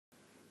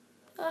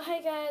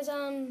Hey guys,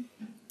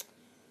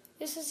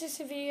 this is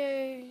just a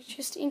video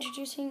just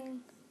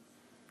introducing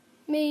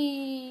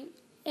me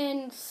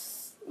and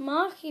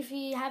Mark. If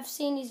you have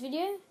seen his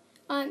video,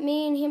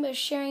 me and him are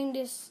sharing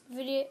this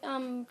video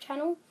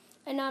channel,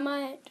 and I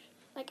might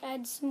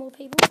add some more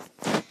people.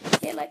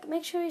 Yeah,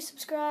 make sure you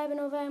subscribe and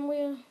all that. And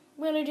we're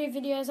gonna do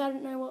videos. I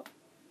don't know what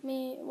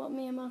me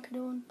and Mark are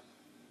doing.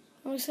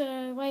 I'm just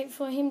gonna wait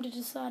for him to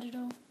decide it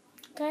all.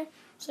 Okay,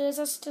 so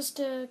that's just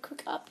a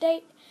quick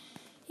update.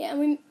 Yeah,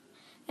 and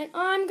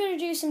I'm going to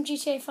do some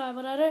GTA 5,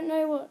 but I don't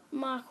know what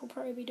Mark will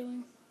probably be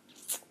doing.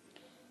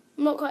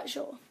 I'm not quite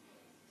sure.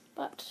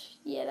 But,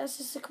 yeah, that's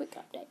just a quick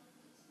update.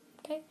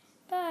 Okay,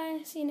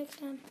 bye. See you next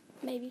time.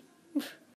 Maybe.